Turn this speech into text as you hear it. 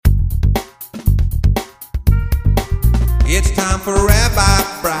It's time for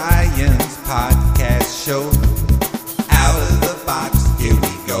Rabbi Brian's podcast show. Out of the box, here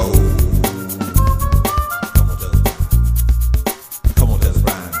we go. Come on, tell us,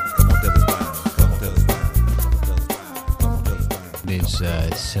 Brian. Come on, tell us, Brian. Come on, tell us, Brian. Come on, tell us, Brian. Come on, tell us, Brian.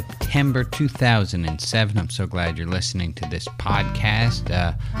 It is September 2007. I'm so glad you're listening to this podcast.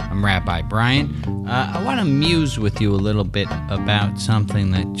 I'm Rabbi Brian. I want to muse with you a little bit about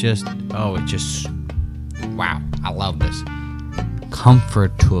something that wow, I love this.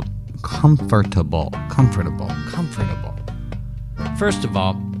 Comfortable. First of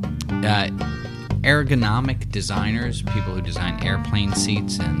all, ergonomic designers, people who design airplane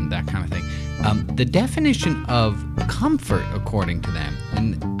seats and that kind of thing, the definition of comfort, according to them,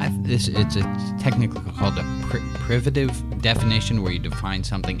 and it's technically called a privative definition, where you define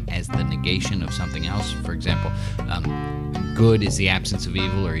something as the negation of something else. For example, good is the absence of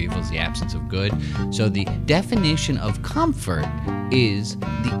evil, or evil is the absence of good. So the definition of comfort is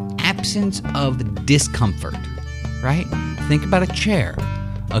the absence of discomfort, right? Think about a chair.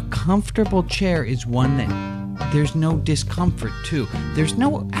 A comfortable chair is one that there's no discomfort to. There's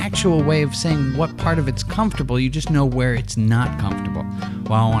no actual way of saying what part of it's comfortable. You just know where it's not comfortable.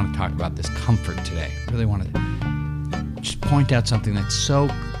 Well, I want to talk about this comfort today. I really want to just point out something that's so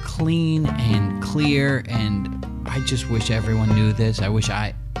clean and clear, and I just wish everyone knew this. I wish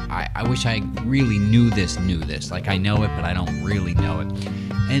I really knew this. Like, I know it, but I don't really know it.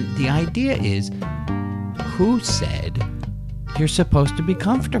 And the idea is, who said you're supposed to be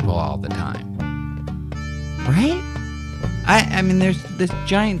comfortable all the time? Right? I mean, there's this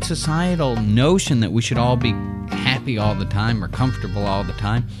giant societal notion that we should all be happy all the time or comfortable all the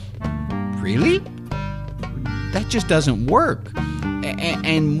time. Really? That just doesn't work.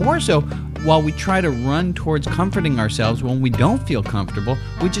 And more so, while we try to run towards comforting ourselves when we don't feel comfortable,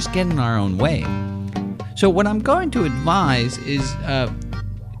 we just get in our own way. So what I'm going to advise is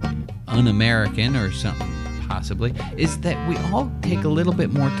un-American or something, possibly, is that we all take a little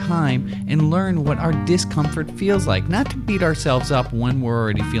bit more time and learn what our discomfort feels like. Not to beat ourselves up when we're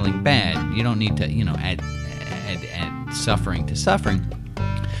already feeling bad. You don't need to, add suffering to suffering.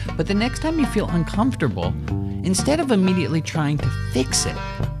 But the next time you feel uncomfortable, instead of immediately trying to fix it,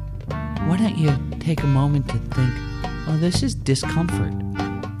 why don't you take a moment to think, oh, this is discomfort.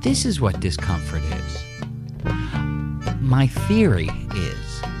 This is what discomfort is. My theory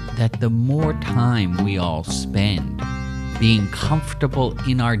is that the more time we all spend being comfortable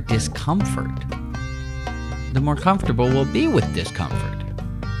in our discomfort, the more comfortable we'll be with discomfort.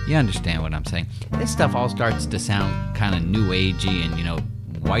 You understand what I'm saying? This stuff all starts to sound kind of new agey and,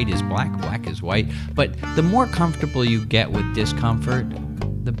 white is black, black is white. But the more comfortable you get with discomfort,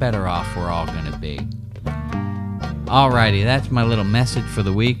 the better off we're all going to be. Alrighty, that's my little message for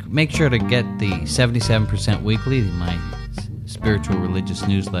the week. Make sure to get the 77% Weekly, my spiritual religious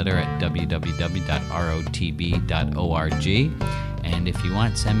newsletter, at www.rotb.org. And if you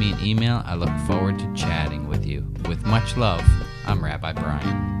want, send me an email. I look forward to chatting with you. With much love, I'm Rabbi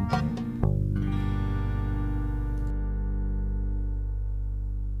Brian.